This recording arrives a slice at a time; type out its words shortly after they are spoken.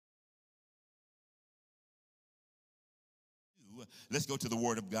Let's go to the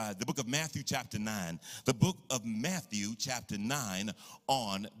Word of God. The book of Matthew, chapter 9. The book of Matthew, chapter 9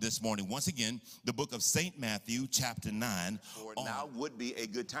 on this morning. Once again, the book of St. Matthew, chapter 9. Now would be a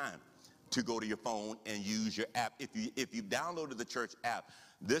good time to go to your phone and use your app. If you've downloaded the church app,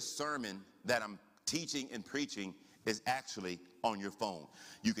 this sermon that I'm teaching and preaching is actually on your phone.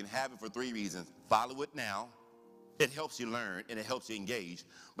 You can have it for 3 reasons. Follow it now. It helps you learn and it helps you engage.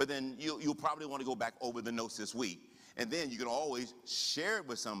 But then you'll probably want to go back over the notes this week. And then you can always share it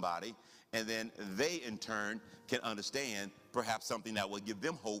with somebody, and then they in turn can understand perhaps something that will give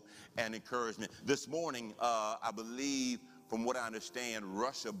them hope and encouragement. This morning, I believe, from what I understand,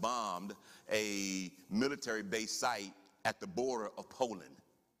 Russia bombed a military-based site at the border of Poland.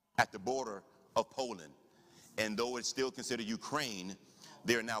 At the border of Poland. And though it's still considered Ukraine,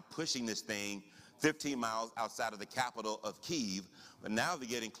 they're now pushing this thing 15 miles outside of the capital of Kyiv. But now they're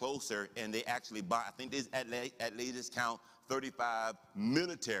getting closer, and they actually buy, I think this, at latest count, 35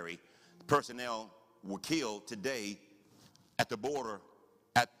 military personnel were killed today at the border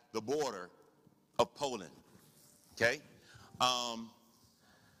of Poland. Okay?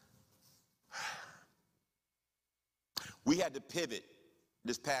 We had to pivot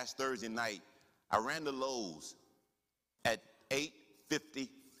this past Thursday night. I ran to Lowe's at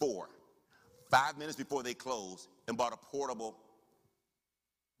 8:54, 5 minutes before they closed, and bought a portable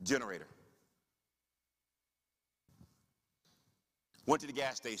generator. Went to the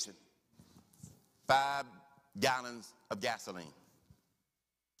gas station, 5 gallons of gasoline.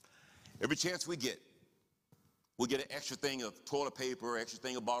 Every chance we get, we'll get an extra thing of toilet paper, extra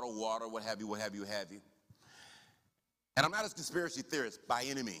thing of bottled water, what have you. And I'm not a conspiracy theorist by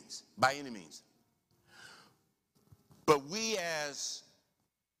any means. But we have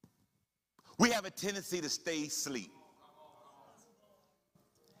a tendency to stay asleep.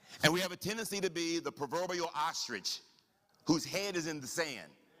 And we have a tendency to be the proverbial ostrich whose head is in the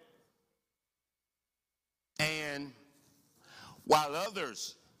sand. And while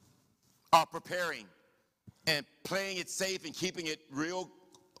others are preparing and playing it safe and keeping it real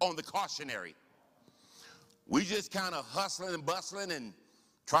on the cautionary, we just kind of hustling and bustling and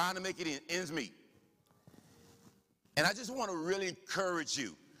trying to make it ends meet. And I just want to really encourage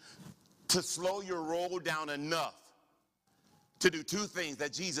you to slow your roll down enough to do 2 things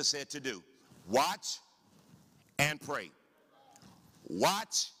that Jesus said to do. Watch and pray.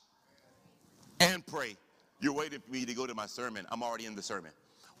 Watch and pray. You're waiting for me to go to my sermon. I'm already in the sermon.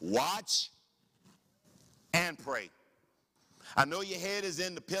 Watch and pray. I know your head is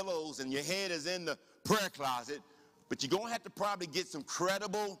in the pillows and your head is in the prayer closet, but you're going to have to probably get some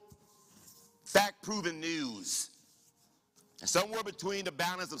credible, fact-proven news. And somewhere between the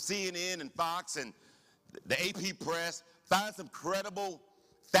balance of CNN and Fox and the AP press, find some credible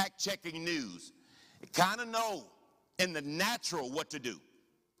fact-checking news. You kind of know in the natural what to do.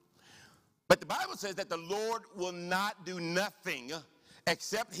 But the Bible says that the Lord will not do nothing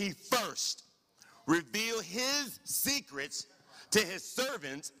except he first reveal his secrets to his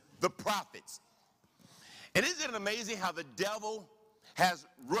servants, the prophets. And isn't it amazing how the devil has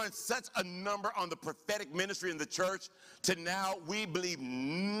run such a number on the prophetic ministry in the church to now we believe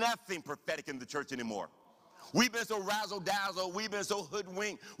nothing prophetic in the church anymore. We've been so razzle-dazzle, we've been so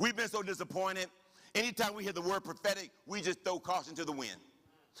hoodwinked, we've been so disappointed. Anytime we hear the word prophetic, we just throw caution to the wind.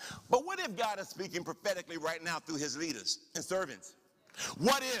 But what if God is speaking prophetically right now through his leaders and servants?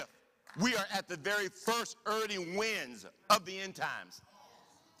 What if we are at the very first early winds of the end times?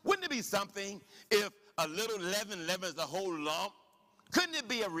 Wouldn't it be something if a little leaven leavens the whole lump? Couldn't it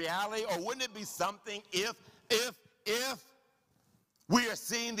be a reality, or wouldn't it be something if we are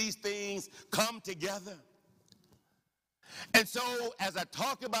seeing these things come together? And so as I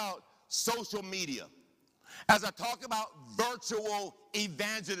talk about social media, as I talk about virtual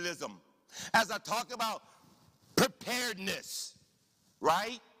evangelism, as I talk about preparedness,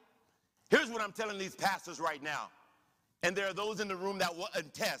 right? Here's what I'm telling these pastors right now. And there are those in the room that will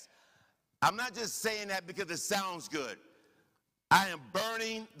attest. I'm not just saying that because it sounds good. I am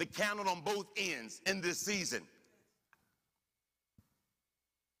burning the candle on both ends in this season.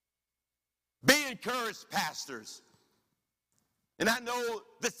 Be encouraged, pastors. And I know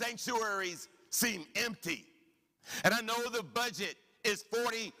the sanctuaries seem empty. And I know the budget is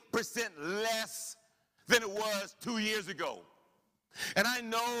 40% less than it was 2 years ago. And I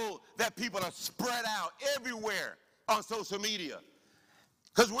know that people are spread out everywhere on social media.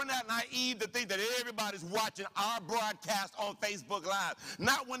 Because we're not naive to think that everybody's watching our broadcast on Facebook Live.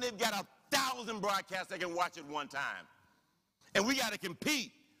 Not when they've got 1,000 broadcasts they can watch at one time. And we got to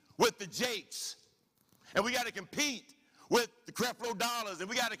compete with the Jakes. And we got to compete with the Creflo Dollars. And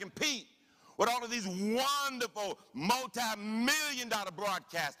we got to compete with all of these wonderful multi-million-dollar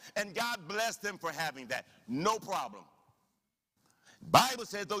broadcasts, and God bless them for having that. No problem. Bible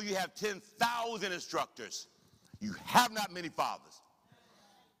says, though you have 10,000 instructors, you have not many fathers.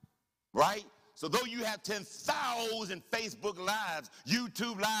 Right? So though you have 10,000 Facebook lives,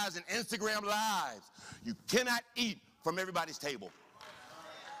 YouTube lives, and Instagram lives, you cannot eat from everybody's table.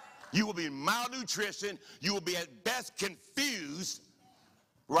 You will be malnutrition. You will be at best confused,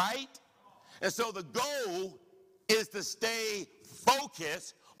 right? And so the goal is to stay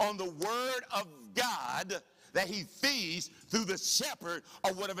focused on the word of God that he feeds through the shepherd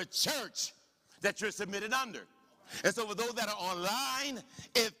or whatever church that you're submitted under. And so for those that are online,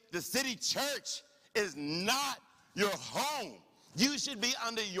 if the city church is not your home, you should be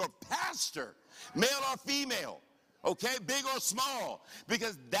under your pastor, male or female, okay, big or small,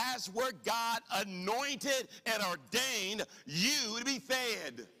 because that's where God anointed and ordained you to be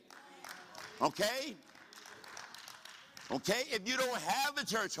fed. Okay? Okay? If you don't have a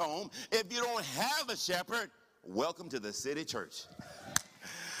church home, if you don't have a shepherd, welcome to the city church.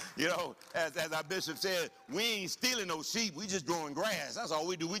 You know, as our bishop said, we ain't stealing no sheep. We just growing grass. That's all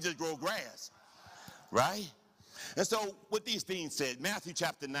we do. We just grow grass. Right? And so with these things said, Matthew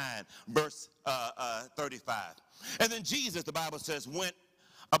chapter 9, verse 35. And then Jesus, the Bible says, went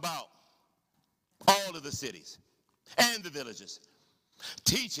about all of the cities and the villages,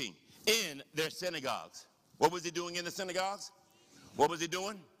 teaching in their synagogues. What was he doing in the synagogues? What was he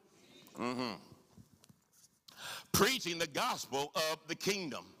doing? Preaching the gospel of the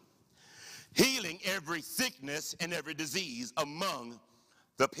kingdom, healing every sickness and every disease among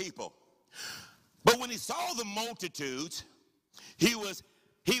the people. But when he saw the multitudes, he was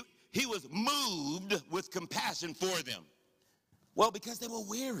moved with compassion for them. Well, because they were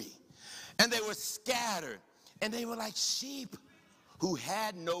weary and they were scattered and they were like sheep who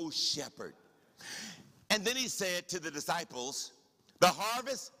had no shepherd. And then he said to the disciples, the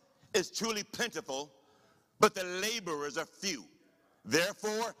harvest is truly plentiful, but the laborers are few.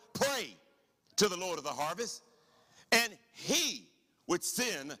 Therefore, pray to the Lord of the harvest, and he would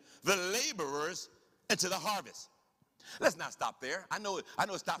send the laborers into the harvest. Let's not stop there. I know it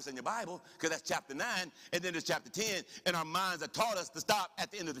stops in your Bible because that's chapter 9, and then there's chapter 10, and our minds have taught us to stop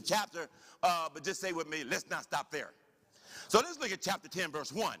at the end of the chapter, but just say with me, let's not stop there. So let's look at chapter 10,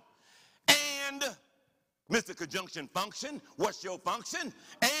 verse 1. And, Mr. Conjunction Function, what's your function?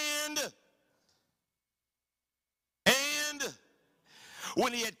 And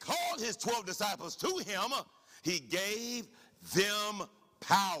when he had called his 12 disciples to him, he gave them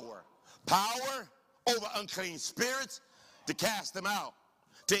power. Power over unclean spirits, to cast them out,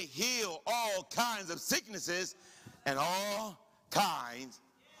 to heal all kinds of sicknesses and all kinds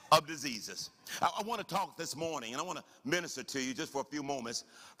of diseases. I want to talk this morning, and I want to minister to you just for a few moments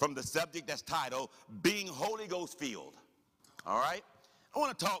from the subject that's titled, Being Holy Ghost Filled. All right? I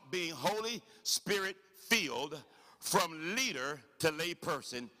want to talk being Holy Spirit filled from leader to lay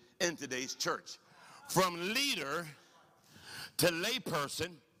person in today's church. From leader to lay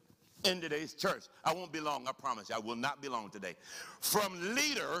person in today's church. I won't be long, I promise you. I will not be long today. From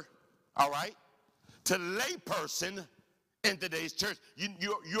leader, all right, to lay person in today's church.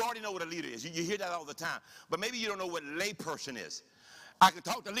 You already know what a leader is. You hear that all the time. But maybe you don't know what lay person is. I can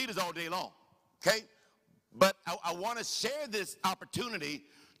talk to leaders all day long, okay? But I want to share this opportunity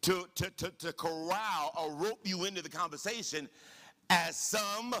to corral or rope you into the conversation as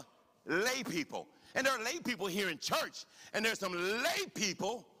some lay people. And there are lay people here in church, and there's some lay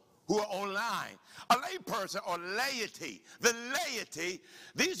people who are online. A lay person or laity, the laity,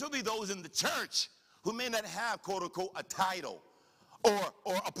 these will be those in the church who may not have, quote unquote, a title or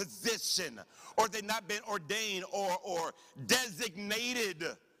a position, or they've not been ordained or designated,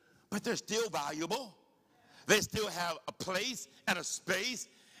 but they're still valuable. They still have a place and a space,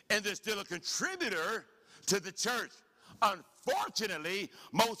 and they're still a contributor to the church. Unfortunately,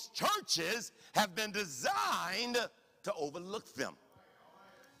 most churches have been designed to overlook them.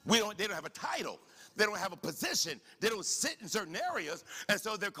 They don't have a title. They don't have a position. They don't sit in certain areas, and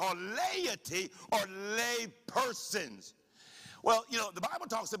so they're called laity or lay persons. Well, you know, the Bible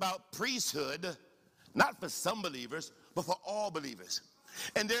talks about priesthood, not for some believers, but for all believers.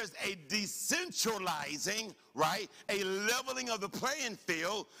 And there's a decentralizing, right, a leveling of the playing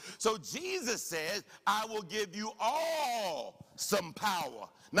field. So Jesus says, I will give you all some power.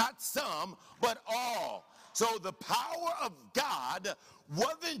 Not some, but all. So the power of God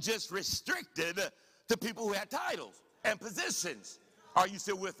wasn't just restricted to people who had titles and positions. Are you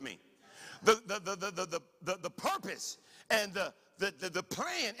still with me? The purpose and the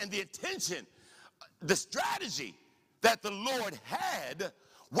plan and the intention, the strategy that the Lord had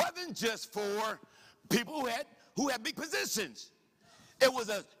wasn't just for people who had big positions. It was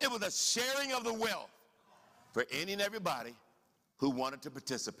a sharing of the wealth for any and everybody who wanted to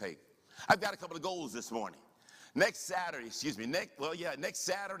participate. I've got a couple of goals this morning. Next Saturday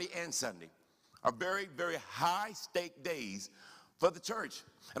and Sunday are very, very high stake days for the church.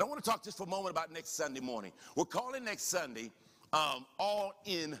 And I want to talk just for a moment about next Sunday morning. We're calling next Sunday All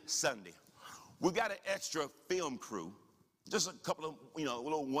In Sunday. We've got an extra film crew, just a couple of, a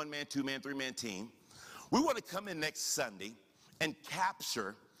little one-man, two-man, three-man team. We want to come in next Sunday and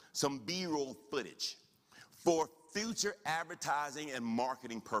capture some B-roll footage for future advertising and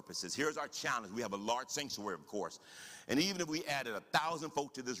marketing purposes. Here's our challenge. We have a large sanctuary, of course. And even if we added 1,000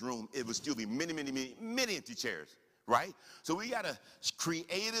 folk to this room, it would still be many, many, many, many empty chairs, right? So we got to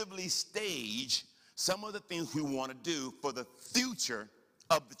creatively stage some of the things we want to do for the future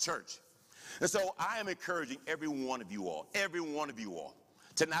of the church. And so I am encouraging every one of you all,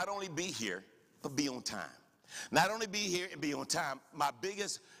 to not only be here, but be on time. Not only be here and be on time, my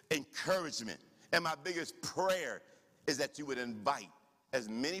biggest encouragement and my biggest prayer is that you would invite as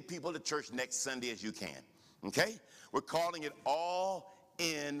many people to church next Sunday as you can, okay? We're calling it All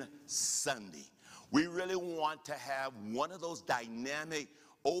In Sunday. We really want to have one of those dynamic,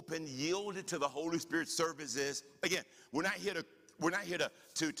 open, yielded to the Holy Spirit services. Again, we're not here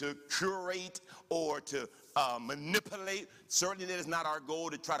to curate or to manipulate. Certainly that is not our goal,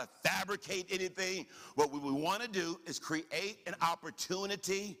 to try to fabricate anything. What we want to do is create an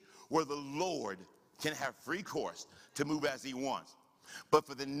opportunity where the Lord can have free course to move as he wants. But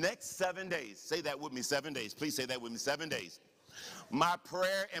for the next 7 days, say that with me, 7 days. Please say that with me, 7 days. My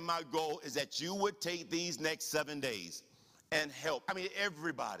prayer and my goal is that you would take these next 7 days and help.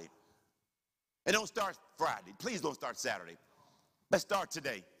 Everybody. And don't start Friday. Please don't start Saturday. Let's start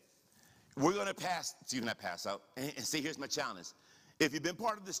today. We're going to pass out. And see, here's my challenge. If you've been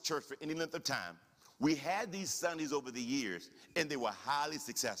part of this church for any length of time, we had these Sundays over the years, and they were highly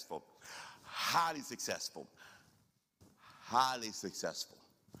successful. Highly successful. Highly successful.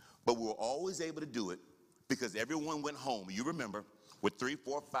 But we were always able to do it because everyone went home, you remember, with 3,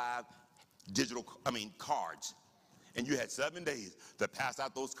 4, 5 cards. And you had 7 days to pass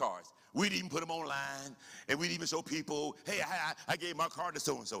out those cards. We'd even put them online, and we'd even show people, hey, I gave my card to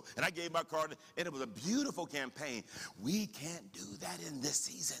so-and-so, and I gave my card, and it was a beautiful campaign. We can't do that in this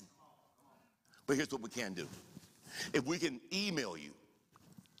season. But here's what we can do. If we can email you,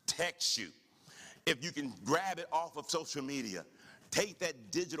 text you, if you can grab it off of social media, take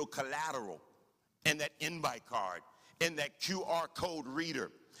that digital collateral and that invite card and that QR code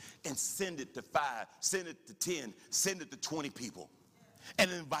reader and send it to 5, send it to 10, send it to 20 people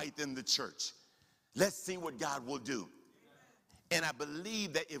and invite them to church. Let's see what God will do. And I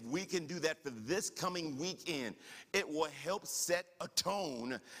believe that if we can do that for this coming weekend, it will help set a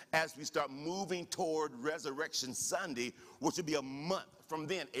tone as we start moving toward Resurrection Sunday, which will be a month from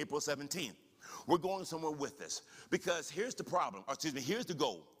then, April 17th. We're going somewhere with this because here's the problem, here's the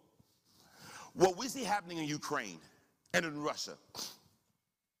goal. What we see happening in Ukraine and in Russia,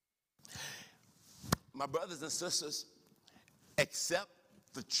 my brothers and sisters, except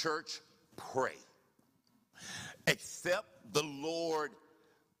the church pray, except the Lord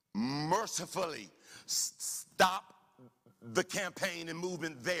mercifully stop the campaign and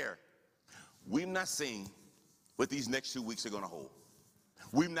movement there, we've not seen what these next 2 weeks are going to hold.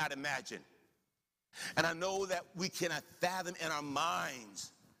 We've not imagined. And I know that we cannot fathom in our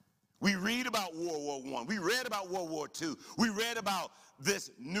minds. We read about World War I. We read about World War II. We read about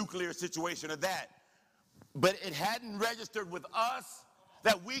this nuclear situation or that. But it hadn't registered with us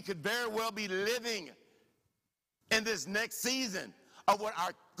that we could very well be living in this next season of what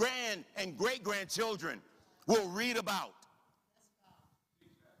our grand and great-grandchildren will read about.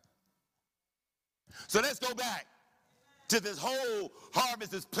 So let's go back to this whole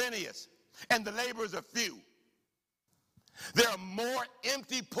harvest is plenteous and the laborers are few. There are more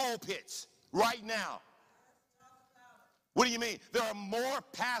empty pulpits right now. What do you mean? There are more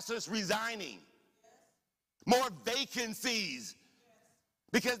pastors resigning, more vacancies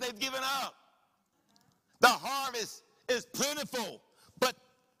because they've given up. The harvest is plentiful, but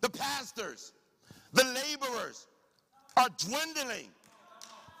the pastors, the laborers are dwindling.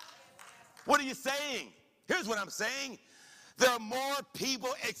 What are you saying? Here's what I'm saying. There are more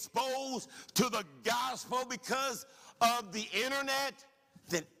people exposed to the gospel because of the internet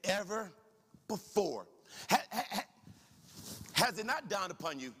than ever before. Has it not dawned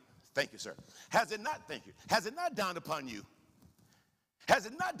upon you? Thank you, sir. Has it not dawned upon you? Has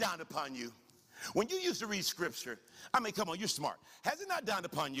it not dawned upon you? When you used to read scripture, come on, you're smart. Has it not dawned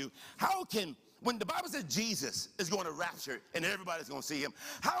upon you, how can when the Bible says Jesus is going to rapture and everybody's going to see him,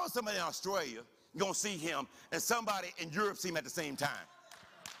 how is somebody in Australia going to see him and somebody in Europe see him at the same time?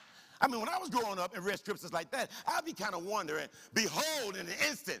 I mean, when I was growing up and read scriptures like that, I'd be kind of wondering, behold, in an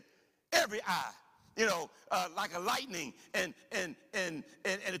instant, every eye, like a lightning and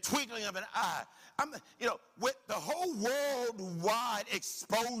a twinkling of an eye. With the whole worldwide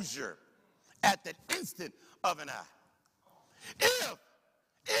exposure at the instant of an eye.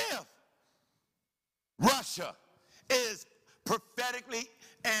 If Russia is prophetically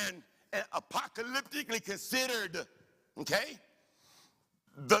and apocalyptically considered, okay,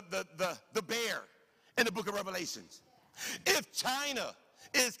 the bear in the book of Revelations. If China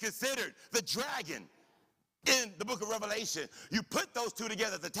is considered the dragon in the book of Revelation, you put those two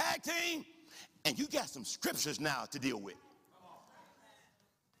together as a tag team, and you got some scriptures now to deal with.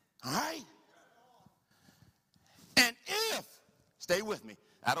 All right? And if, stay with me,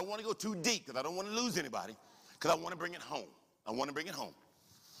 I don't want to go too deep because I don't want to lose anybody, because I want to bring it home. I want to bring it home.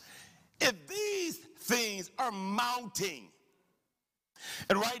 If these things are mounting,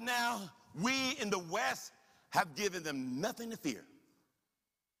 and right now, we in the West have given them nothing to fear.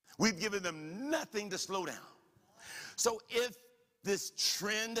 We've given them nothing to slow down. So if this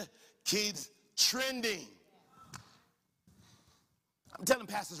trend keeps trending, I'm telling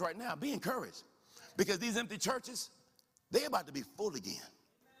pastors right now, be encouraged. Because these empty churches, they're about to be full again.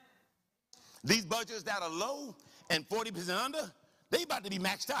 These budgets that are low and 40% under, they about to be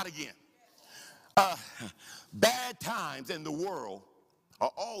maxed out again. Bad times in the world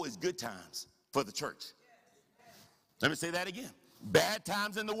are always good times for the church. Let me say that again. Bad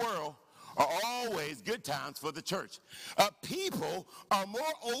times in the world are always good times for the church. People are more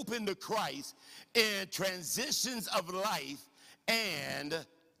open to Christ in transitions of life and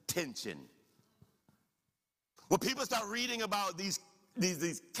tension. When people start reading about these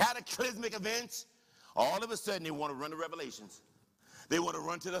cataclysmic events, all of a sudden they want to run to Revelations. They want to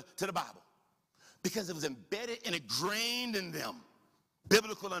run to the Bible because it was embedded and ingrained in them.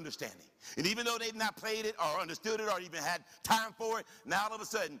 Biblical understanding. And even though they've not played it or understood it or even had time for it, now all of a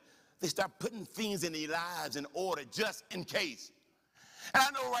sudden they start putting things in their lives in order just in case. And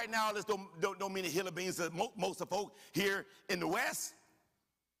I know right now this don't mean a hill of beans to most of folk here in the West,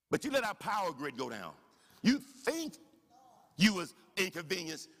 but you let our power grid go down. You think you was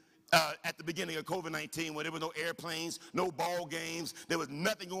inconvenienced at the beginning of COVID-19 when there was no airplanes, no ball games, there was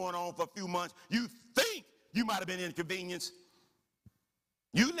nothing going on for a few months. You think you might have been inconvenienced.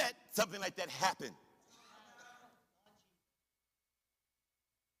 You let something like that happen.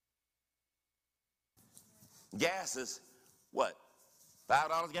 Gas is what?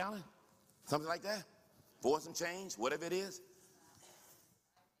 $5 a gallon? Something like that? For some change, whatever it is.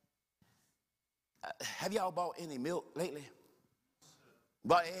 Have y'all bought any milk lately?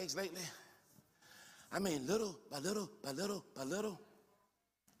 Bought eggs lately? I mean, little by little by little by little.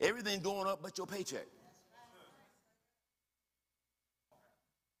 Everything going up but your paycheck.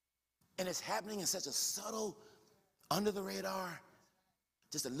 And it's happening in such a subtle, under the radar,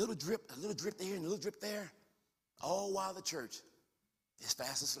 just a little drip there and a little drip there, all while the church is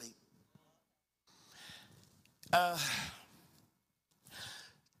fast asleep.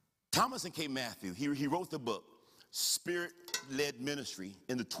 Thomas and K. Matthew, he wrote the book, Spirit-Led Ministry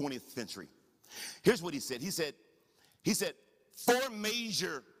in the 20th Century. Here's what he said. He said, four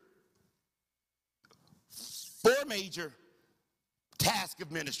major task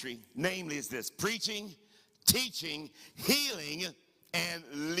of ministry, namely is this: preaching, teaching, healing, and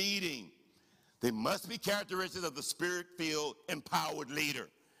leading. They must be characteristics of the spirit-filled, empowered leader.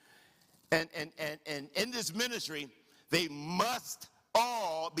 And in this ministry, they must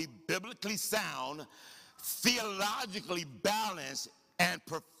all be biblically sound, theologically balanced, and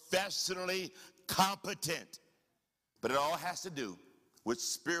professionally competent. But it all has to do with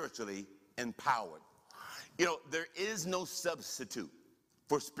spiritually empowered. You know, there is no substitute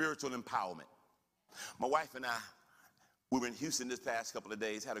for spiritual empowerment. My wife and I, we were in Houston this past couple of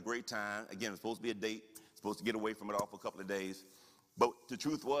days, had a great time. Again, it was supposed to be a date, supposed to get away from it all for a couple of days. But the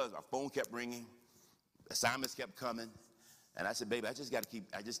truth was, our phone kept ringing, assignments kept coming. And I said, baby, I just got to keep,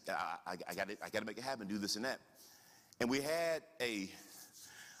 I got to make it happen, do this and that. And we had I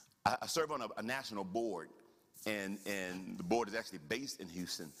serve on a national board, and the board is actually based in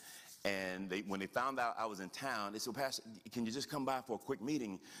Houston. And when they found out I was in town, they said, well, Pastor, can you just come by for a quick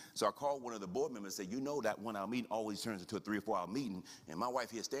meeting? So I called one of the board members and said, you know that 1 hour meeting always turns into a 3 or 4 hour meeting. And my wife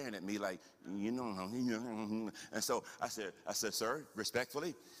here staring at me like, you know. And so I said, sir,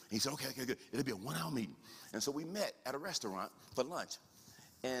 respectfully. He said, okay, good. It'll be a 1 hour meeting. And so we met at a restaurant for lunch.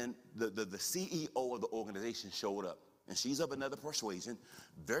 And the CEO of the organization showed up. And she's of another persuasion,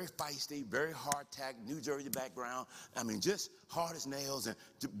 very feisty, very hard-tacked, New Jersey background. I mean, just hard as nails and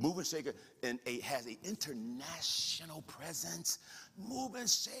moving shaker, and has an international presence. Moving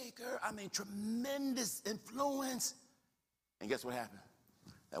shaker, I mean, tremendous influence. And guess what happened?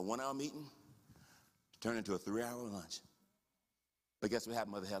 That 1 hour meeting turned into a 3 hour lunch. But guess what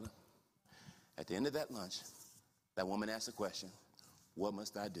happened, Mother Helen? At the end of that lunch, that woman asked the question, what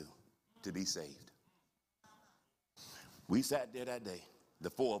must I do to be saved? We sat there that day, the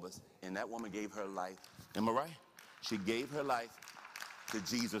 4 of us, and that woman gave her life. Am I right? She gave her life to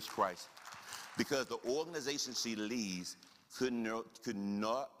Jesus Christ. Because the organization she leads could no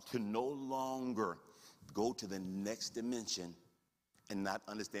longer go to the next dimension and not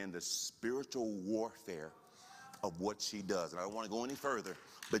understand the spiritual warfare of what she does. And I don't want to go any further,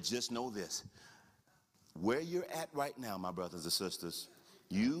 but just know this. Where you're at right now, my brothers and sisters,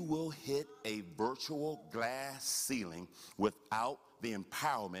 you will hit a virtual glass ceiling without the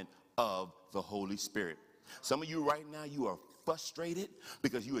empowerment of the Holy Spirit. Some of you right now, you are frustrated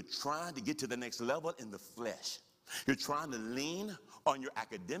because you are trying to get to the next level in the flesh. You're trying to lean on your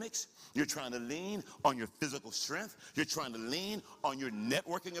academics. You're trying to lean on your physical strength. You're trying to lean on your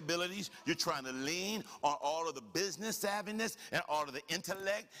networking abilities. You're trying to lean on all of the business savviness and all of the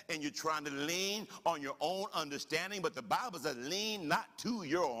intellect. And you're trying to lean on your own understanding. But the Bible says lean not to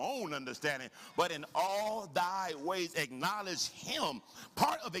your own understanding, but in all thy ways acknowledge him.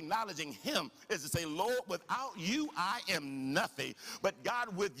 Part of acknowledging him is to say, Lord, without you, I am nothing. But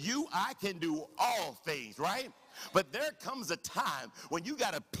God, with you, I can do all things, right? But there comes a time when you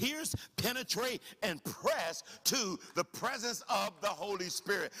got to pierce, penetrate, and press to the presence of the Holy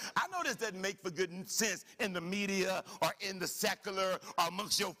Spirit. I know this doesn't make for good sense in the media or in the secular or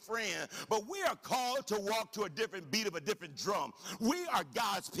amongst your friends, but we are called to walk to a different beat of a different drum. We are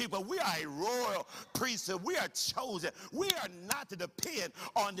God's people. We are a royal priesthood. We are chosen. We are not to depend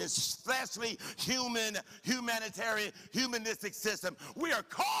on this fleshly, humanitarian, humanistic system. We are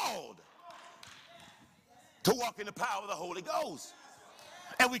called to walk in the power of the Holy Ghost.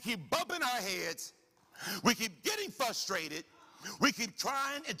 And we keep bumping our heads. We keep getting frustrated. We keep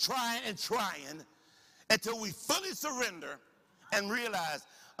trying and trying and trying until we fully surrender and realize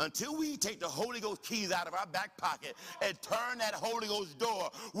until we take the Holy Ghost keys out of our back pocket and turn that Holy Ghost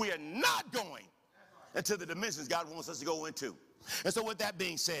door, we are not going into the dimensions God wants us to go into. And so with that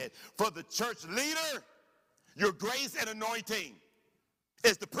being said, for the church leader, your grace and anointing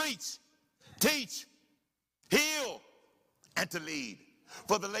is to preach, teach, heal, and to lead.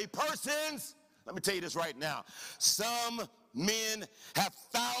 For the lay persons, let me tell you this right now. Some men have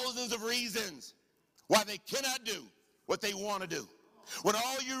thousands of reasons why they cannot do what they want to do. When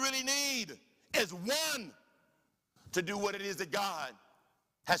all you really need is one to do what it is that God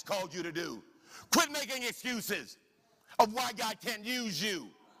has called you to do. Quit making excuses of why God can't use you.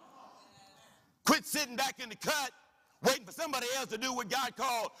 Quit sitting back in the cut waiting for somebody else to do what God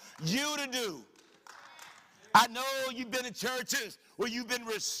called you to do. I know you've been in churches where you've been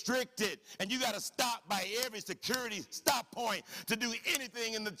restricted and you got to stop by every security stop point to do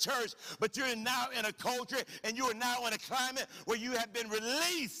anything in the church, but you're now in a culture and you are now in a climate where you have been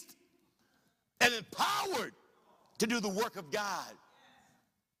released and empowered to do the work of God.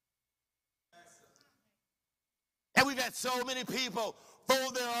 And we've had so many people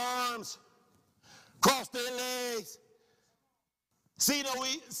fold their arms, cross their legs, see no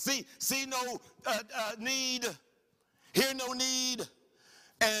need, hear no need,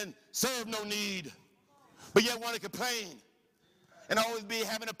 and serve no need, but yet want to complain and always be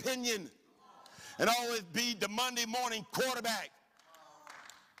having an opinion and always be the Monday morning quarterback.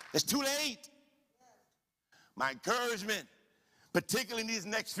 It's too late. My encouragement, particularly in these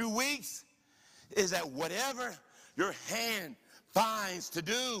next few weeks, is that whatever your hand finds to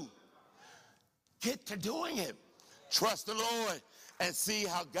do, get to doing it. Trust the Lord and see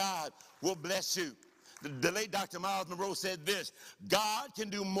how God will bless you. The late Dr. Miles Monroe said this: God can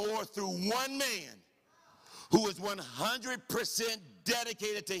do more through one man who is 100%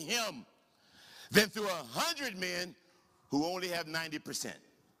 dedicated to him than through 100 men who only have 90%.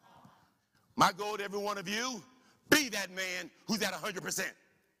 My goal to every one of you, be that man who's at 100%.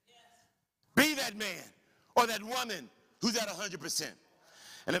 Be that man or that woman who's at 100%.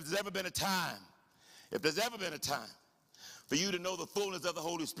 And if there's ever been a time for you to know the fullness of the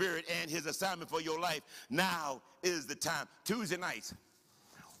Holy Spirit and his assignment for your life, now is the time. Tuesday nights,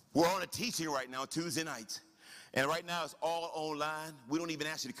 we're on a teaching right now, Tuesday nights. And right now it's all online. We don't even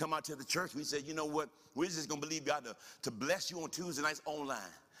ask you to come out to the church. We said, you know what, we're just going to believe God to bless you on Tuesday nights online.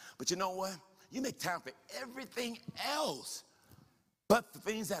 But you know what? You make time for everything else but the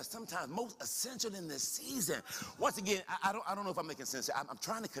things that are sometimes most essential in this season. Once again, I don't know if I'm making sense. I'm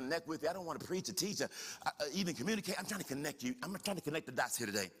trying to connect with you. I don't want to preach or teach or even communicate. I'm trying to connect you. I'm trying to connect the dots here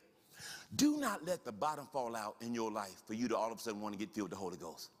today. Do not let the bottom fall out in your life for you to all of a sudden want to get filled with the Holy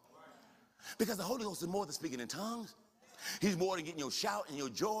Ghost. Because the Holy Ghost is more than speaking in tongues. He's more than getting your shout and your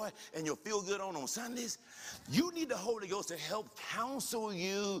joy and your feel good on Sundays. You need the Holy Ghost to help counsel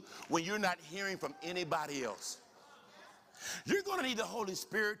you when you're not hearing from anybody else. You're going to need the Holy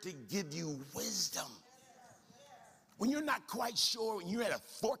Spirit to give you wisdom. When you're not quite sure, when you're at a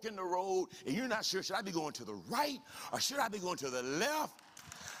fork in the road and you're not sure, should I be going to the right or should I be going to the left?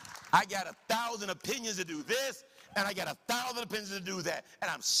 I got 1,000 opinions to do this, and I got 1,000 opinions to do that,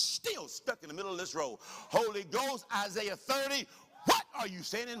 and I'm still stuck in the middle of this road. Holy Ghost, Isaiah 30, what are you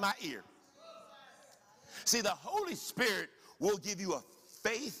saying in my ear? See, the Holy Spirit will give you a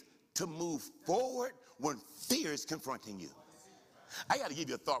faith to move forward when fear is confronting you. I got to give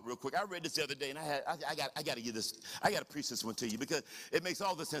you a thought real quick. I read this the other day, and I got to give this. I got to preach this one to you because it makes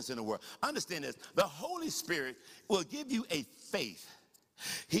all the sense in the world. Understand this: the Holy Spirit will give you a faith.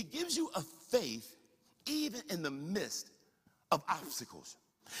 He gives you a faith even in the midst of obstacles.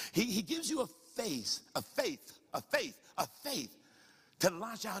 He gives you a faith to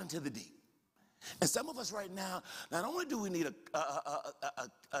launch out into the deep. And some of us right now, not only do we need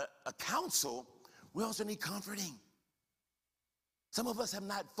a counsel, we also need comforting. Some of us have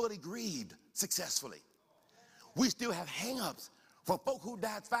not fully grieved successfully. We still have hang-ups from folk who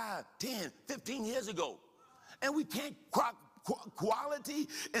died 5, 10, 15 years ago. And we can't quality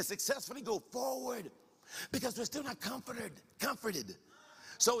and successfully go forward because we're still not comforted.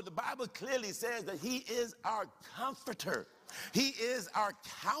 So the Bible clearly says that he is our comforter. He is our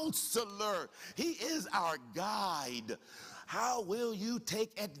counselor. He is our guide. How will you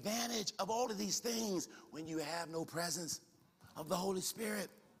take advantage of all of these things when you have no presence of the Holy Spirit?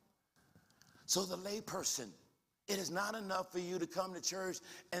 So the layperson, it is not enough for you to come to church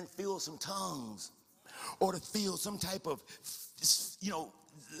and feel some tongues or to feel some type of,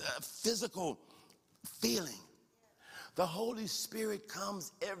 physical feeling. The Holy Spirit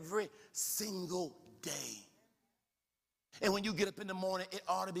comes every single day. And when you get up in the morning, it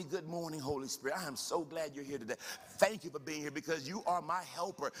ought to be good morning, Holy Spirit. I am so glad you're here today. Thank you for being here because you are my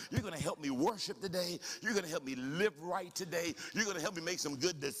helper. You're going to help me worship today. You're going to help me live right today. You're going to help me make some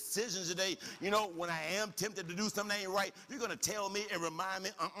good decisions today. You know, when I am tempted to do something that ain't right, you're going to tell me and remind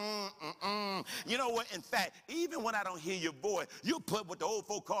me, You know what? In fact, even when I don't hear your voice, you'll put what the old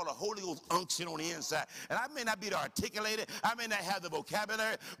folk call a Holy Ghost unction on the inside. And I may not be able to articulate it. I may not have the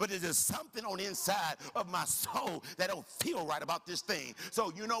vocabulary, but there's just something on the inside of my soul that don't feel right about this thing.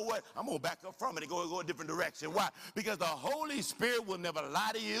 So you know what? I'm going to back up from it and go a different direction. Why? Because the Holy Spirit will never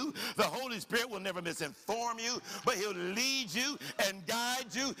lie to you. The Holy Spirit will never misinform you, but he'll lead you and guide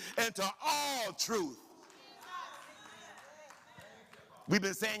you into all truth. We've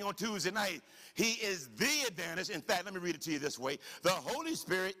been saying on Tuesday night, he is the advantage. In fact, let me read it to you this way. The Holy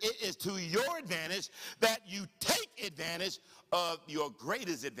Spirit, it is to your advantage that you take advantage of your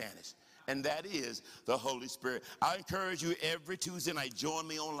greatest advantage. And that is the Holy Spirit. I encourage you every Tuesday night, join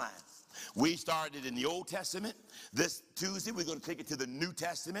me online. We started in the Old Testament. This Tuesday, we're going to take it to the New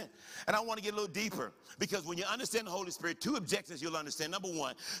Testament. And I want to get a little deeper because when you understand the Holy Spirit, two objectives you'll understand. Number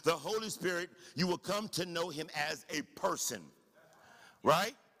one, the Holy Spirit, you will come to know him as a person,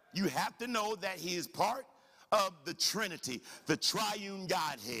 right? You have to know that he is part of the Trinity, the triune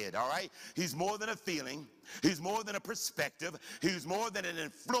Godhead, all right? He's more than a feeling. He's more than a perspective. He's more than an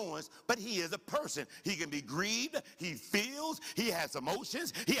influence, but he is a person. He can be grieved. He feels. He has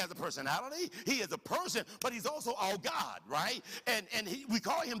emotions. He has a personality. He is a person, but he's also all God, right? And we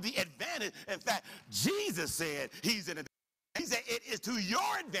call him the advantage. In fact, Jesus said he's an advantage. He said, it is to your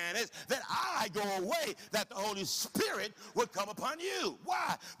advantage that I go away, that the Holy Spirit would come upon you.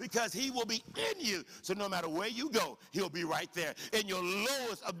 Why? Because he will be in you. So no matter where you go, he'll be right there. In your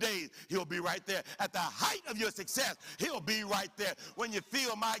lowest of days, he'll be right there. At the height of your success, he'll be right there. When you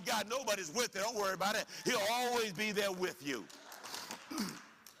feel, my God, nobody's with you, don't worry about it. He'll always be there with you.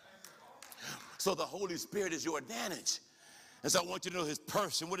 So the Holy Spirit is your advantage. And so I want you to know his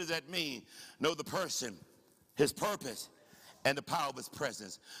person. What does that mean? Know the person, his purpose, and the power of his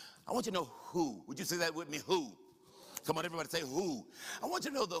presence. I want you to know who. Would you say that with me? Who? Come on, everybody say who. I want you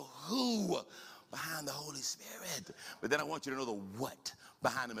to know the who behind the Holy Spirit. But then I want you to know the what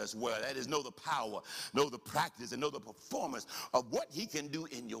behind him as well. That is, know the power, know the practice, and know the performance of what he can do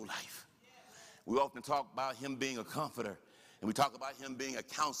in your life. We often talk about him being a comforter, and we talk about him being a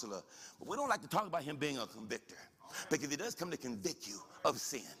counselor. But we don't like to talk about him being a convictor. Because he does come to convict you of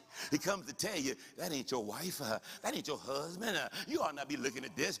sin. He comes to tell you, that ain't your wife, that ain't your husband. You ought not be looking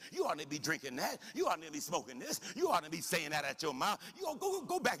at this. You ought not be drinking that. You ought not be smoking this. You ought not be saying that at your mouth. You ought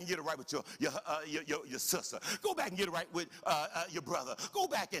go back and get it right with your sister. Go back and get it right with your brother. Go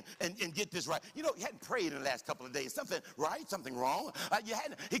back and get this right. You know, you hadn't prayed in the last couple of days. Something right, something wrong.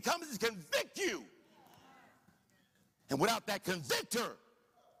 He comes to convict you. And without that convictor,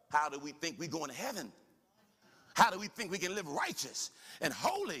 how do we think we're going to heaven? How do we think we can live righteous and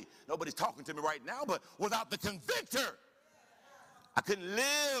holy? Nobody's talking to me right now, but without the convictor, I couldn't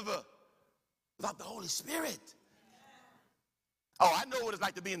live without the Holy Spirit. Oh, I know what it's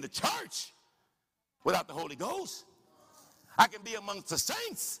like to be in the church without the Holy Ghost. I can be amongst the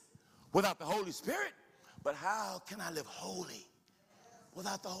saints without the Holy Spirit, but how can I live holy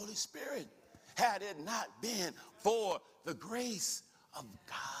without the Holy Spirit? Had it not been for the grace of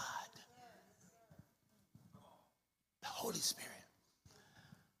God, the Holy Spirit.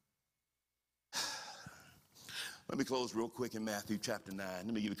 Let me close real quick in Matthew chapter 9. Let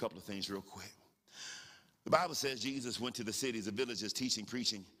me give you a couple of things real quick. The Bible says Jesus went to the cities and villages teaching,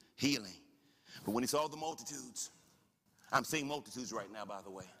 preaching, healing. But when he saw the multitudes, I'm seeing multitudes right now, by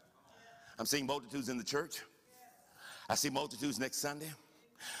the way. I'm seeing multitudes in the church. I see multitudes next Sunday.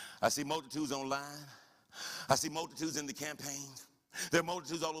 I see multitudes online. I see multitudes in the campaigns. There are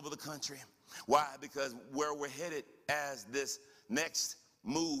multitudes all over the country. Why? Because where we're headed as this next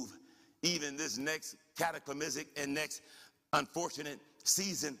move, even this next cataclysmic and next unfortunate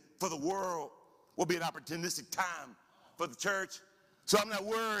season for the world, will be an opportunistic time for the church. So I'm not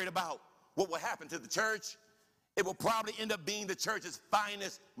worried about what will happen to the church. It will probably end up being the church's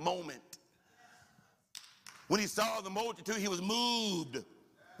finest moment. When he saw the multitude, he was moved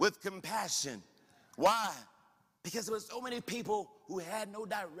with compassion. Why? Because there were so many people who had no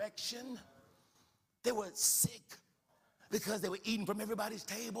direction. They were sick because they were eating from everybody's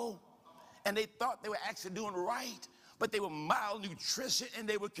table, and they thought they were actually doing right, but they were malnutrition and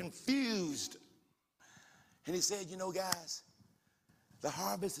they were confused. And he said, you know, guys, the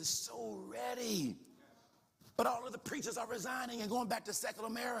harvest is so ready, but all of the preachers are resigning and going back to secular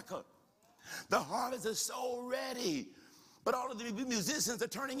America. The harvest is so ready, but all of the musicians are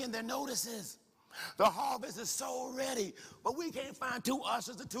turning in their notices. The harvest is so ready, but we can't find 2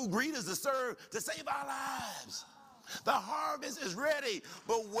 ushers or 2 greeters to serve to save our lives. The harvest is ready,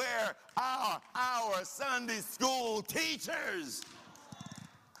 but where are our Sunday school teachers?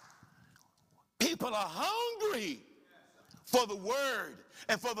 People are hungry for the word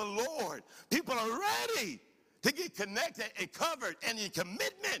and for the Lord. People are ready to get connected and covered and in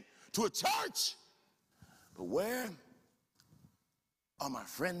commitment to a church. But where are my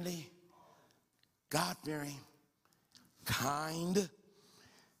friendly, God-fearing, kind,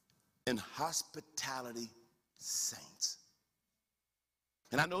 and hospitality saints?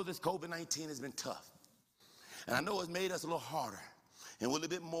 And I know this COVID-19 has been tough. And I know it's made us a little harder and we're a little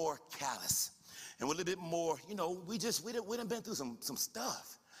bit more callous. And we're a little bit more, you know, we done been through some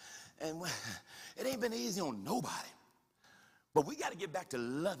stuff. And it ain't been easy on nobody. But we got to get back to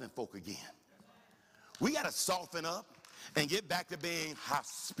loving folk again. We got to soften up and get back to being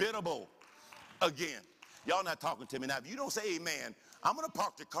hospitable again. Y'all not talking to me. Now, if you don't say amen, I'm going to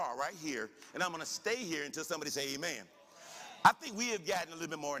park the car right here, and I'm going to stay here until somebody say amen. I think we have gotten a little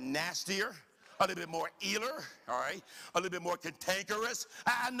bit more nastier, a little bit more eeler, all right, a little bit more cantankerous.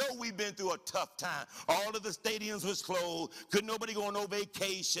 I know we've been through a tough time. All of the stadiums was closed. Couldn't nobody go on no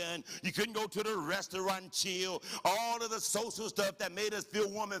vacation. You couldn't go to the restaurant and chill. All of the social stuff that made us feel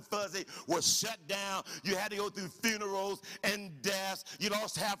warm and fuzzy was shut down. You had to go through funerals and deaths. You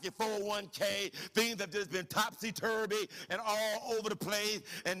lost half your 401k. Things have just been topsy-turvy and all over the place.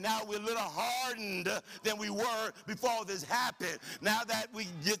 And now we're a little hardened than we were before this happened. Now that we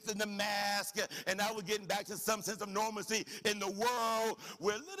get in the mask, and now we're getting back to some sense of normalcy in the world,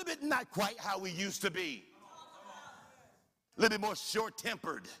 we're a little bit not quite how we used to be. A little bit more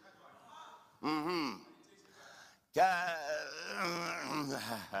short-tempered. And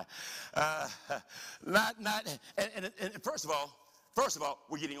first of all,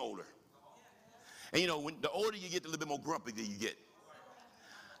 we're getting older. And you know, when the older you get, the little bit more grumpy that you get.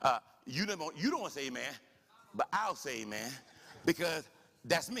 You don't want to say amen, but I'll say amen, because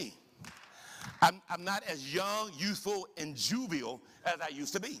that's me. I'm not as young, youthful, and jovial as I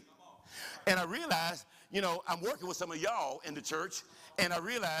used to be. And I realized, you know, I'm working with some of y'all in the church, and I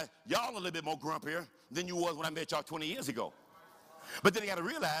realized y'all a little bit more grumpier than you was when I met y'all 20 years ago. But then you got to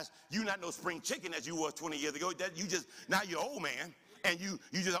realize you're not no spring chicken as you was 20 years ago. That you just, now you're an old man, and you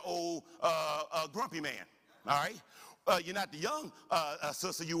just an old grumpy man, all right? You're not the young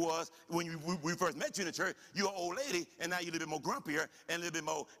sister you was when we first met you in the church. You're an old lady, and now you're a little bit more grumpier and a little bit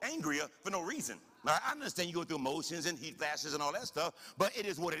more angrier for no reason. Now, I understand you go through emotions and heat flashes and all that stuff, but it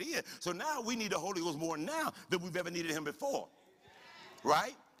is what it is. So now we need the Holy Ghost more now than we've ever needed him before.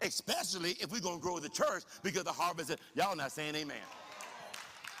 Right? Especially if we're going to grow the church, because the harvest, y'all not saying amen.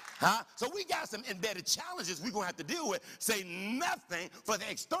 Huh? So we got some embedded challenges we're going to have to deal with. Say nothing for the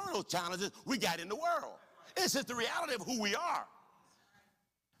external challenges we got in the world. It's just the reality of who we are.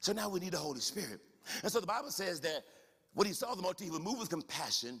 So now we need the Holy Spirit. And so the Bible says that when he saw the multitude, he was moved with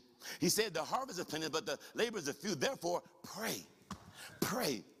compassion. He said the harvest is plenty, but the laborers are few. Therefore, pray.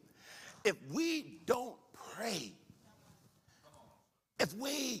 Pray. If we don't pray,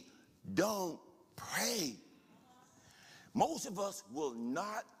 most of us will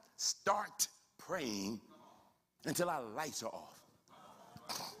not start praying until our lights are off.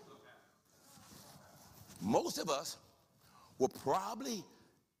 Most of us will probably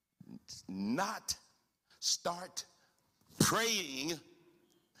not start praying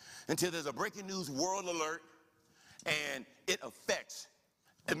until there's a breaking news world alert and it affects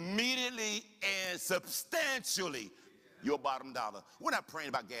immediately and substantially your bottom dollar. We're not praying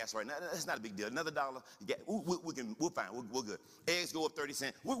about gas right now. That's not a big deal. Another dollar, we're fine. We're good. Eggs go up 30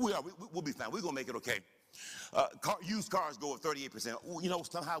 cents. We'll be fine. We're going to make it okay. Used cars go up 38%. You know,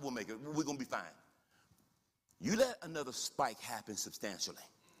 somehow we'll make it. We're going to be fine. You let another spike happen substantially,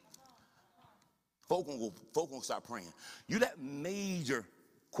 folk gonna start praying. You let major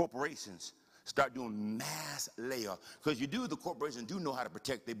corporations start doing mass layoff, because the corporations do know how to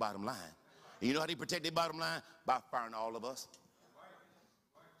protect their bottom line. And you know how they protect their bottom line? By firing all of us.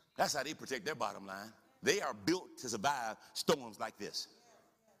 That's how they protect their bottom line. They are built to survive storms like this.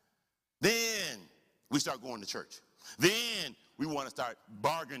 Then we start going to church. Then we want to start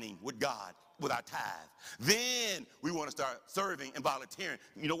bargaining with God with our tithe. Then we want to start serving and volunteering.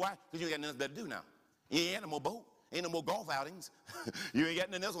 You know why? Because you ain't got nothing better to do now. You ain't got no more boat. Ain't no more golf outings. You ain't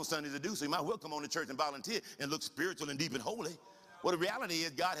got nothing else on Sundays to do, so you might as well come on to church and volunteer and look spiritual and deep and holy. Well, the reality is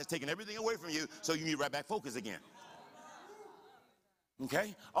God has taken everything away from you, so you need right back focus again.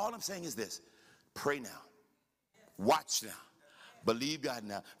 Okay? All I'm saying is this. Pray now. Watch now. Believe God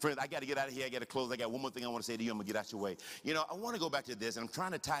now. Friends, I got to get out of here. I got to close. I got one more thing I want to say to you. I'm going to get out your way. You know, I want to go back to this, and I'm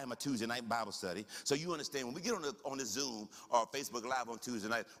trying to tie in my Tuesday night Bible study so you understand when we get on the Zoom or Facebook Live on Tuesday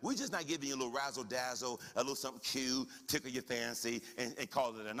night, we're just not giving you a little razzle-dazzle, a little something cute, tickle your fancy, and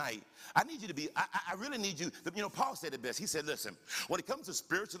call it a night. I need you to be, I really need you, you know, Paul said it best. He said, listen, when it comes to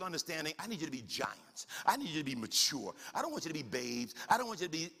spiritual understanding, I need you to be giants. I need you to be mature. I don't want you to be babes. I don't want you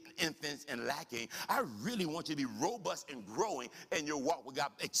to be infants and lacking. I really want you to be robust and growing in your walk with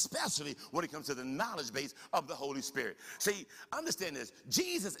God, especially when it comes to the knowledge base of the Holy Spirit. See, understand this.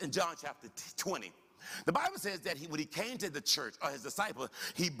 Jesus in John chapter 20, the Bible says that when he came to the church, or his disciples,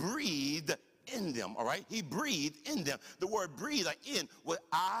 he breathed in them, all right? He breathed in them. The word breathe, like in, with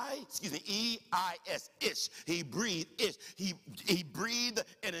E-I-S, ish. He breathed ish. He breathed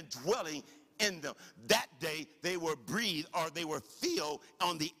an indwelling in them. That day, they were breathed, or they were filled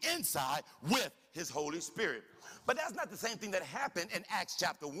on the inside with his Holy Spirit. But that's not the same thing that happened in Acts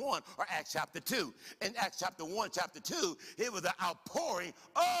chapter 1 or Acts chapter 2. In Acts chapter 1, chapter 2, it was an outpouring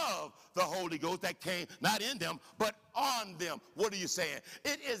of the Holy Ghost that came not in them, but on them. What are you saying?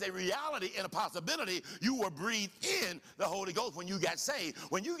 It is a reality and a possibility. You were breathed in the Holy Ghost when you got saved.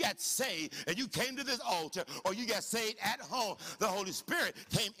 When you got saved and you came to this altar, or you got saved at home, the Holy Spirit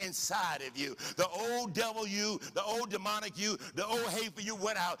came inside of you. The old devil you, the old demonic you, the old hateful you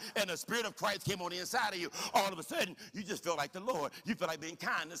went out, and the Spirit of Christ came on the inside of you. All of a sudden, you just feel like the Lord. You feel like being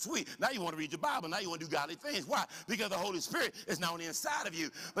kind and sweet. Now you want to read your Bible. Now you want to do godly things. Why? Because the Holy Spirit is now on the inside of you.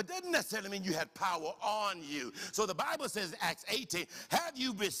 But that doesn't necessarily mean you had power on you. So the Bible says in Acts 18, have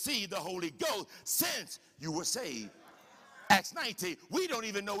you received the Holy Ghost since you were saved? Acts 19, we don't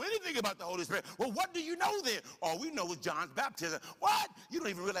even know anything about the Holy Spirit. Well, what do you know then? All we know is John's baptism. What? You don't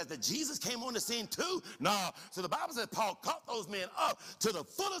even realize that Jesus came on the scene too? No. So the Bible says Paul caught those men up to the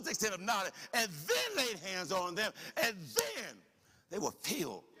fullest extent of knowledge, and then laid hands on them, and then they were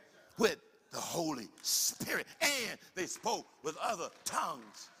filled with the Holy Spirit, and they spoke with other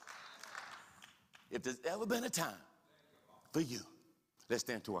tongues. If there's ever been a time for you, let's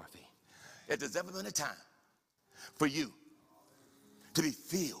stand to our feet. If there's ever been a time for you to be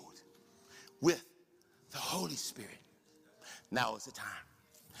filled with the Holy Spirit, now is the time.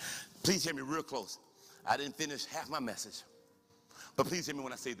 Please hear me real close. I didn't finish half my message, but please hear me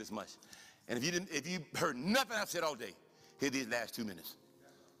when I say this much. And if you heard nothing I've said all day, hear these last 2 minutes.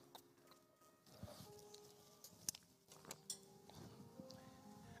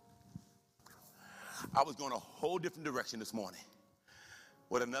 I was going a whole different direction this morning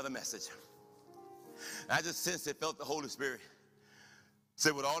with another message. And I just sensed it, felt the Holy Spirit.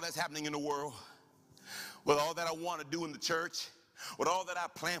 Said, with all that's happening in the world, with all that I want to do in the church, with all that I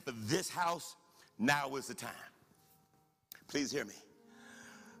plan for this house, now is the time. Please hear me.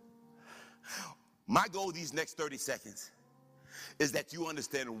 My goal these next 30 seconds is that you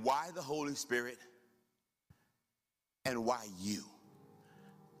understand why the Holy Spirit and why you.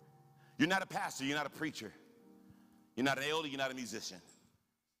 You're not a pastor, you're not a preacher, you're not an elder, you're not a musician.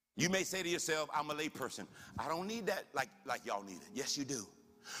 You may say to yourself, I'm a lay person. I don't need that like y'all need it. Yes, you do.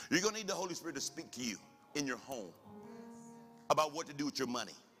 You're going to need the Holy Spirit to speak to you in your home about what to do with your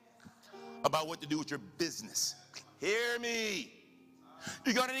money, about what to do with your business. Hear me.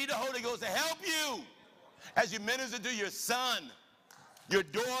 You're going to need the Holy Ghost to help you as you minister to your son, your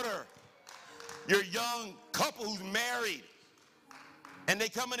daughter, your young couple who's married, and they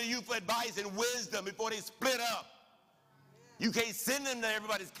come into you for advice and wisdom before they split up. You can't send them to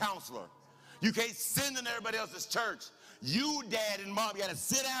everybody's counselor. You can't send them to everybody else's church. You, dad and mom, you got to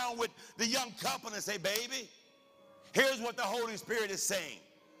sit down with the young couple and say, baby, here's what the Holy Spirit is saying.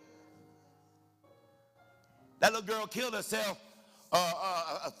 That little girl killed herself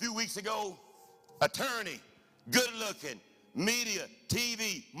a few weeks ago. Attorney, good looking, media,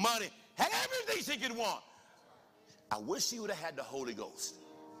 TV, money, had everything she could want. I wish she would have had the Holy Ghost.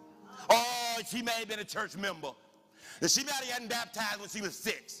 Oh, she may have been a church member. And she may have gotten baptized when she was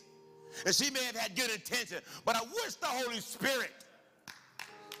 6. And she may have had good intention. But I wish the Holy Spirit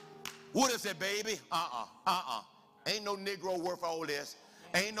would have said, baby, ain't no Negro worth all this.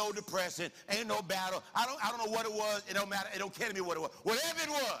 Ain't no depression. Ain't no battle. I don't know what it was. It don't matter. It don't care to me what it was. Whatever it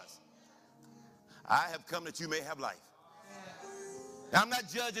was, I have come that you may have life. Now, I'm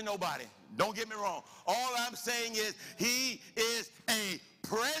not judging nobody. Don't get me wrong. All I'm saying is he is a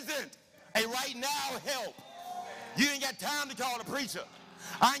present, a right now help. You ain't got time to call a preacher.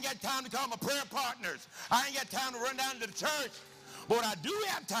 I ain't got time to call my prayer partners. I ain't got time to run down to the church. But what I do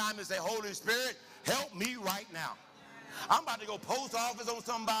have time is say, Holy Spirit, help me right now. I'm about to go post office on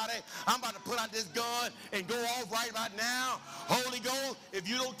somebody. I'm about to put out this gun and go off right about now. Holy Ghost, if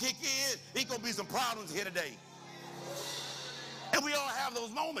you don't kick in, there's going to be some problems here today. And we all have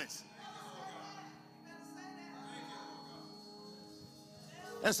those moments.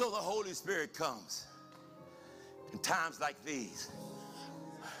 And so the Holy Spirit comes in times like these,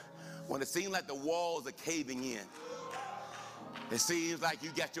 when it seems like the walls are caving in. It seems like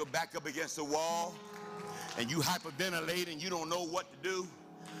you got your back up against the wall and you hyperventilate and you don't know what to do.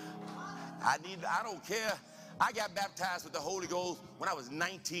 I don't care. I got baptized with the Holy Ghost when I was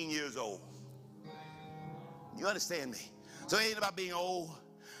 19 years old. You understand me? So it ain't about being old.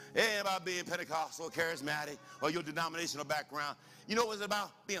 It ain't about being Pentecostal, charismatic, or your denominational background. You know what it's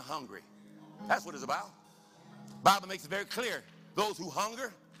about? Being hungry. That's what it's about. The Bible makes it very clear. Those who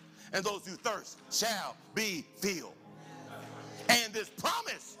hunger and those who thirst shall be filled. And this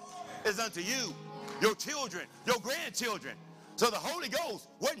promise is unto you, your children, your grandchildren. So the Holy Ghost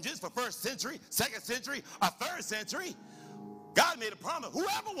wasn't just for first century, second century, or third century. God made a promise.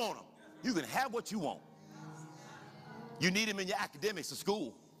 Whoever want him, you can have what you want. You need him in your academics of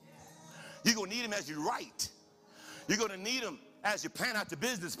school. You're going to need him as you write. You're going to need him as you plan out your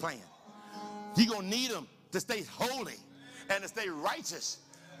business plan. You're going to need him to stay holy and to stay righteous.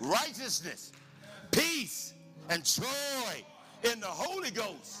 Righteousness, peace, and joy in the Holy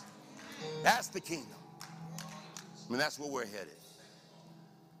Ghost. That's the kingdom. I mean, that's where we're headed.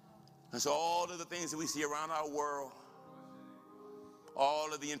 And so all of the things that we see around our world,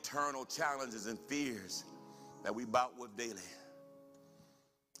 all of the internal challenges and fears that we bout with daily,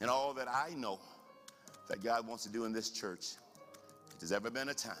 and all that I know that God wants to do in this church, if there's ever been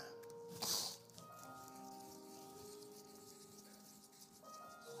a time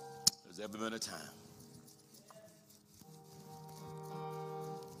There's ever been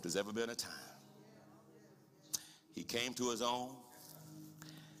a time. He came to his own,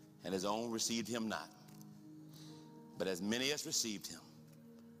 and his own received him not. But as many as received him,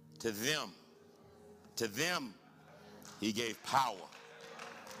 to them, he gave power.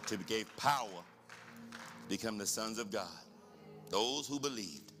 To become the sons of God. Those who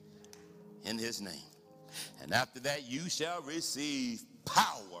believed in his name. And after that, you shall receive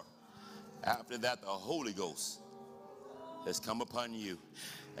power. After that, the Holy Ghost has come upon you.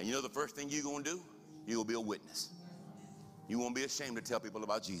 And you know the first thing you're going to do? You're going to be a witness. You won't be ashamed to tell people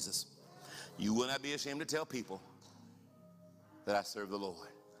about Jesus. You will not be ashamed to tell people that I serve the Lord.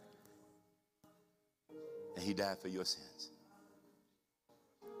 And he died for your sins.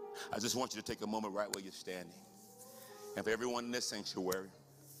 I just want you to take a moment right where you're standing. And for everyone in this sanctuary,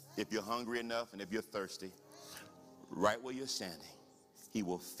 if you're hungry enough and if you're thirsty, right where you're standing, he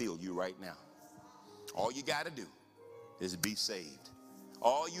will fill you right now. All you got to do is be saved.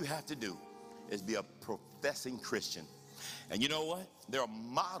 All you have to do is be a professing Christian. And you know what? There are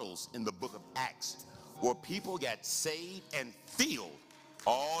models in the book of Acts where people got saved and filled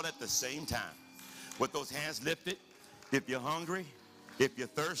all at the same time. With those hands lifted, if you're hungry, if you're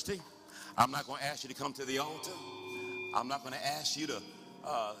thirsty, I'm not going to ask you to come to the altar. I'm not going to ask you to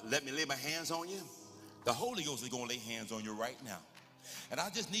let me lay my hands on you. The Holy Ghost is going to lay hands on you right now. And I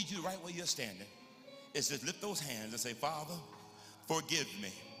just need you right where you're standing. It's just lift those hands and say, Father, forgive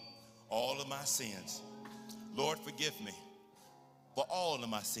me all of my sins. Lord, forgive me for all of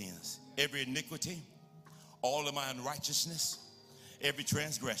my sins, every iniquity, all of my unrighteousness, every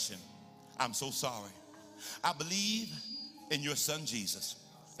transgression. I'm so sorry. I believe in your son Jesus,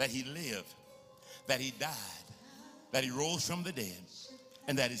 that he lived, that he died, that he rose from the dead,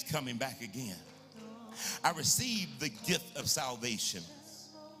 and that he's coming back again. I received the gift of salvation.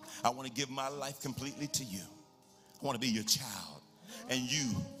 I want to give my life completely to you. I want to be your child, and you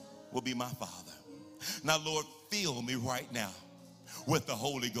will be my father. Now, Lord, fill me right now with the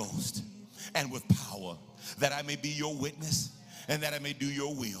Holy Ghost and with power, that I may be your witness and that I may do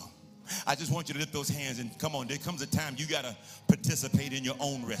your will. I just want you to lift those hands and come on. There comes a time you got to participate in your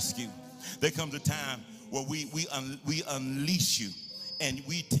own rescue. There comes a time where we unleash you and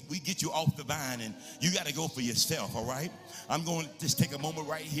we get you off the vine, and you got to go for yourself, all right? I'm going to just take a moment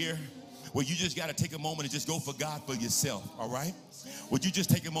right here where you just got to take a moment and just go for God for yourself, all right? Would you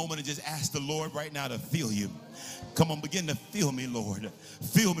just take a moment and just ask the Lord right now to fill you? Come on, begin to fill me, Lord.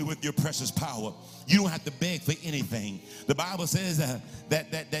 Fill me with your precious power. You don't have to beg for anything. The Bible says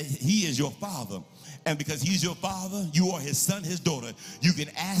that he is your father. And because he's your father, you are his son, his daughter. You can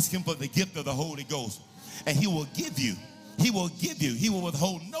ask him for the gift of the Holy Ghost, and he will give you. He will give you. He will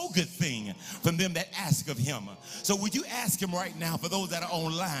withhold no good thing from them that ask of him. So would you ask him right now, for those that are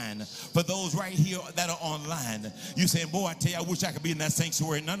online, for those right here that are online, you saying, boy, I tell you, I wish I could be in that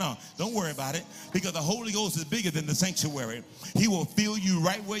sanctuary. No, don't worry about it, because the Holy Ghost is bigger than the sanctuary. He will fill you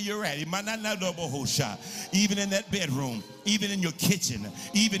right where you're at. He might not know double whole shot, even in that bedroom, even in your kitchen,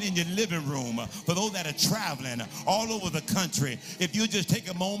 even in your living room. For those that are traveling all over the country, if you just take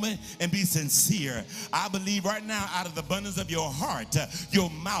a moment and be sincere, I believe right now, out of the abundance of your heart, your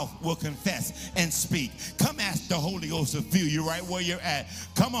mouth will confess and speak. Come ask the Holy Ghost to fill you right where you're at.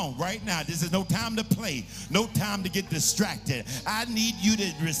 Come on, right now. This is no time to play, no time to get distracted. I need you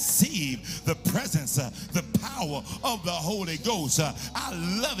to receive the presence, the power of the Holy Ghost.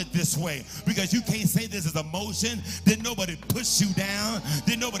 I love it this way, because you can't say this is emotion. Did nobody push you down?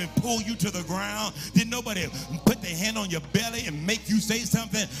 Did nobody pull you to the ground? Did nobody put their hand on your belly and make you say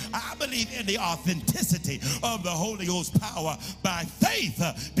something? I believe in the authenticity of the Holy Ghost power. By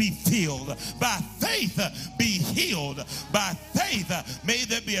faith be filled. By faith be healed. By faith may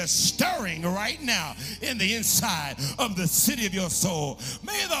there be a stirring right now in the inside of the city of your soul.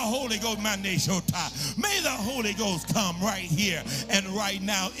 May the Holy Ghost, may the Holy Ghost come right here and right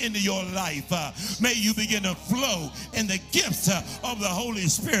now into your life. May you begin to flow in the gifts of the Holy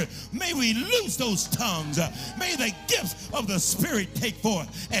Spirit. May we loose those tongues. May the gifts of the Spirit take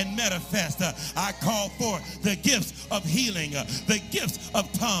forth and manifest. I call forth the gifts of healing, the gifts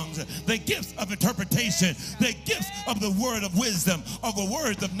of tongues, the gifts of interpretation, the gifts of the word of wisdom, of the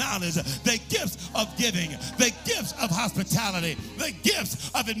words of knowledge, the gifts of giving, the gifts of hospitality, the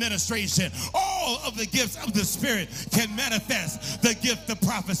gifts of administration. All of the gifts of the Spirit can manifest the gift of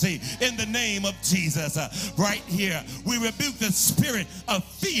prophecy in the name of Jesus. Right here, we rebuke the spirit of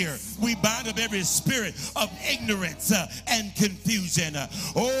fear. We bind up every spirit of ignorance and confusion.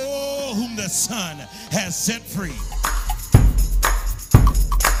 Oh, whom the Son has set free